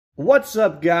What's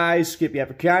up, guys? Skippy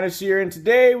Africanus here, and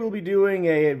today we'll be doing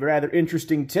a rather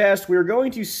interesting test. We're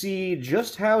going to see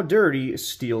just how dirty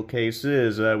steel case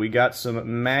is. We got some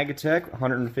Magtech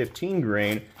 115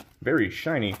 grain, very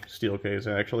shiny steel case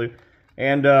actually.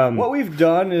 And what we've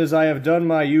done is I have done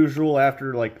my usual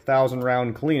after like 1,000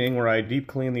 round cleaning, where I deep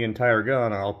clean the entire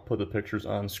gun. I'll put the pictures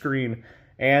on screen.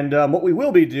 And what we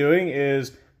will be doing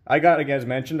is, as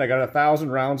mentioned, I got 1,000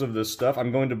 rounds of this stuff.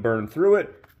 I'm going to burn through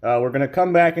it. We're going to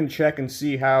come back and check and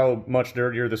see how much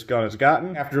dirtier this gun has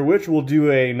gotten, after which we'll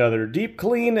do another deep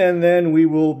clean, and then we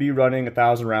will be running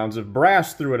 1,000 rounds of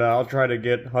brass through it. I'll try to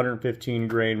get 115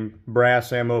 grain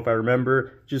brass ammo if I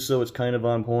remember, just so it's kind of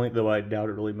on point, though I doubt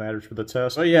it really matters for the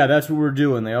test. But yeah, that's what we're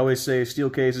doing. They always say steel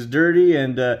case is dirty,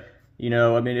 and you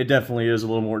know, I mean, it definitely is a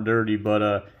little more dirty,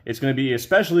 but it's going to be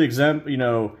especially exempt, you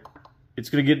know,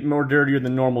 it's going to get more dirtier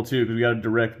than normal too, because we got a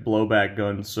direct blowback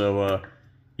gun, so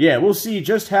yeah, we'll see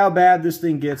just how bad this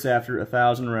thing gets after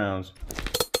 1,000 rounds.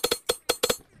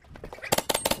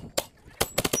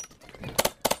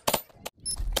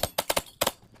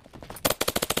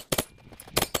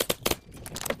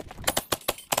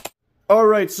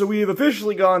 Alright, so we have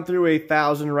officially gone through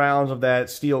 1,000 rounds of that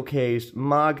steel-cased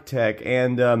Magtech,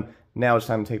 and now it's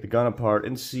time to take the gun apart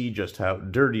and see just how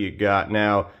dirty it got.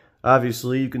 Now,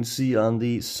 obviously, you can see on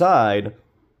the side,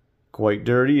 quite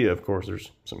dirty. Of course,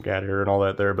 there's some cat hair and all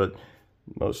that there, but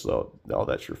most of all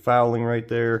that's your fouling right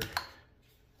there.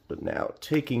 But now,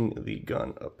 taking the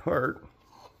gun apart,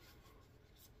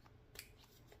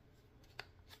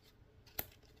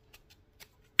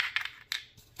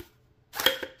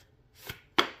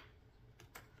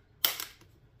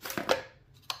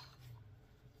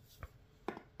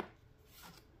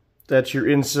 that's your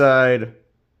inside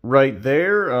right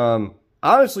there.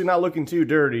 Honestly, not looking too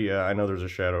dirty. I know there's a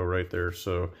shadow right there,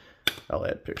 so I'll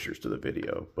add pictures to the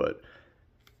video. But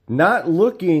not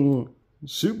looking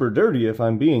super dirty, if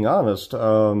I'm being honest.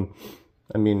 I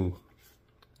mean,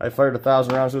 I fired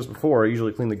 1,000 rounds of this before. I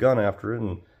usually clean the gun after it,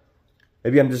 and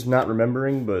maybe I'm just not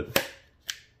remembering, but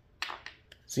it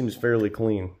seems fairly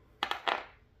clean.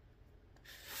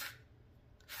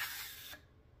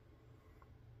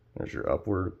 There's your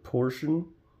upward portion.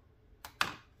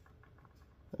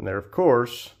 And there, of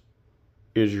course,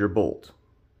 is your bolt.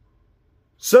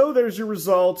 So there's your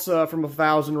results from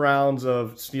 1,000 rounds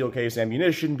of steel case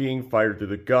ammunition being fired through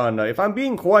the gun. If I'm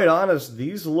being quite honest,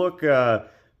 these look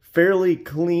fairly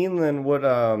clean than what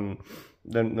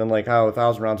than like how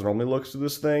 1,000 rounds normally looks to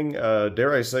this thing.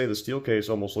 Dare I say, the steel case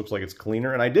almost looks like it's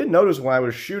cleaner. And I did notice when I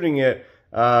was shooting it,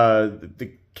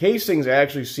 the casings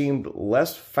actually seemed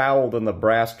less foul than the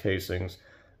brass casings.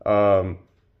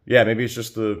 Yeah, maybe it's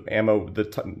just the ammo,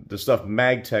 the stuff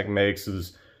Magtech makes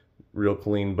is real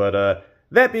clean. But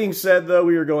that being said, though,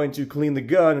 we are going to clean the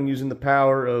gun, and using the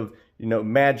power of, you know,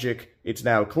 magic, it's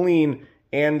now clean.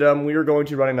 And we are going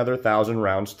to run another 1,000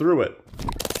 rounds through it.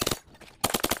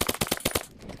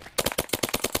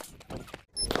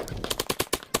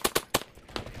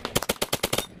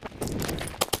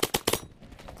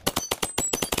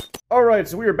 Alright,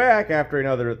 so we are back after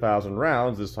another 1,000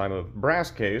 rounds, this time of brass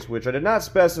case, which I did not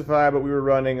specify, but we were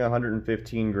running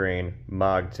 115 grain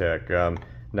Magtech.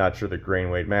 Not sure the grain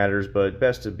weight matters, but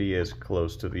best to be as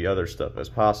close to the other stuff as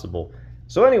possible.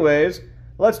 So anyways,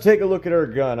 let's take a look at our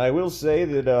gun. I will say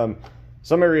that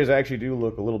some areas actually do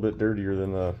look a little bit dirtier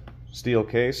than the steel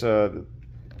case.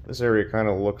 This area kind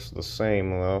of looks the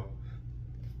same, though.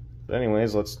 But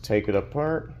anyways, let's take it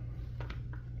apart.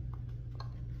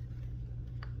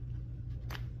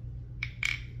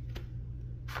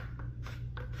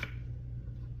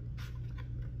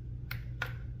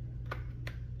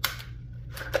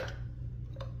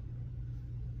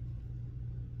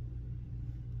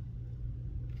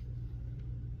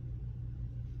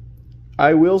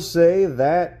 I will say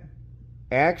that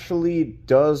actually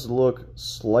does look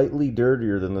slightly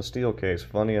dirtier than the steel case,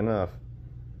 funny enough.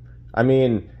 I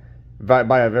mean,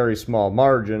 by a very small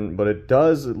margin, but it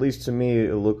does, at least to me,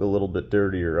 look a little bit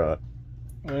dirtier.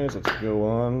 Anyways, let's go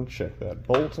on, check that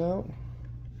bolt out.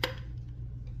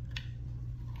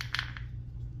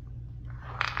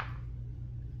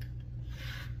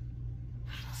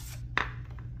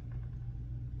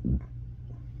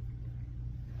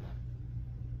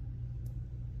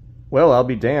 Well, I'll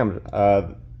be damned.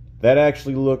 That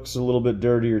actually looks a little bit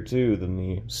dirtier, too, than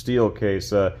the steel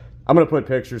case. I'm going to put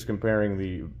pictures comparing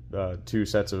the two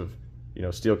sets of, you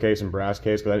know, steel case and brass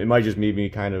case, because it might just be me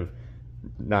kind of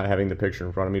not having the picture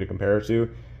in front of me to compare it to.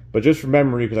 But just from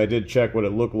memory, because I did check what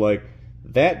it looked like,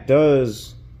 that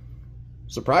does,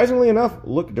 surprisingly enough,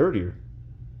 look dirtier.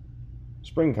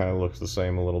 Spring kind of looks the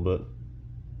same a little bit.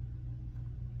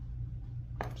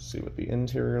 See what the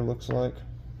interior looks like.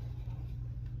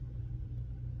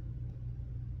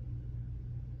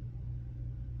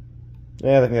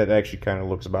 Yeah, I think that actually kind of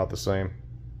looks about the same.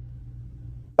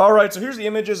 Alright, so here's the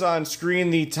images on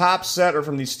screen. The top set are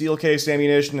from the steel case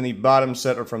ammunition, and the bottom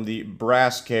set are from the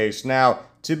brass case. Now,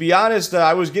 to be honest,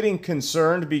 I was getting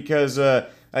concerned because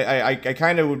I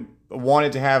kind of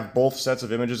wanted to have both sets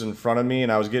of images in front of me,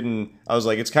 and I was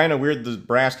like, it's kind of weird the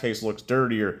brass case looks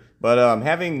dirtier. But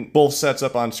having both sets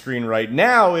up on screen right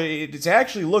now, it's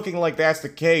actually looking like that's the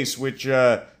case, which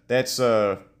that's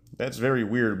very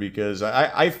weird because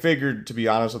I figured, to be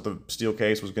honest, that the steel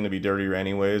case was going to be dirtier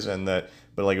anyways, and that,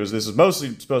 but like this is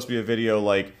mostly supposed to be a video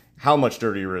like how much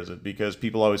dirtier is it, because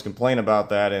people always complain about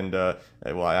that, and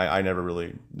well, I never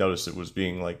really noticed it was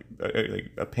being like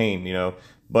a pain, you know.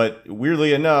 But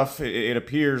weirdly enough, it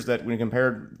appears that when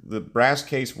compared the brass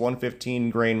case 115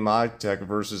 grain Magtech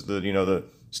versus the, you know, the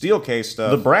steel case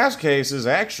stuff, the brass case is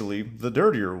actually the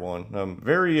dirtier one.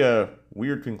 Very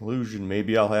weird conclusion.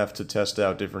 Maybe I'll have to test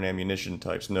out different ammunition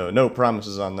types. No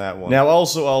promises on that one. Now,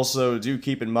 also do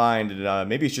keep in mind, and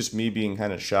maybe it's just me being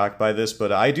kind of shocked by this,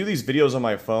 but I do these videos on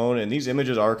my phone, and these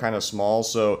images are kind of small,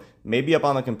 so maybe up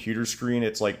on the computer screen,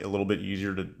 it's like a little bit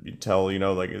easier to tell, you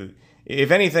know, like,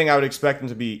 if anything, I would expect them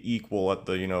to be equal at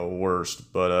the, you know,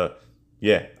 worst, but,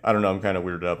 yeah, I don't know, I'm kind of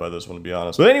weirded out by this one, to be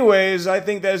honest. But anyways, I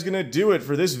think that is going to do it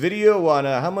for this video on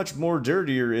how much more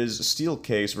dirtier is steel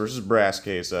case versus brass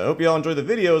case. I hope y'all enjoyed the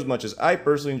video as much as I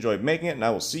personally enjoyed making it, and I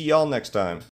will see y'all next time.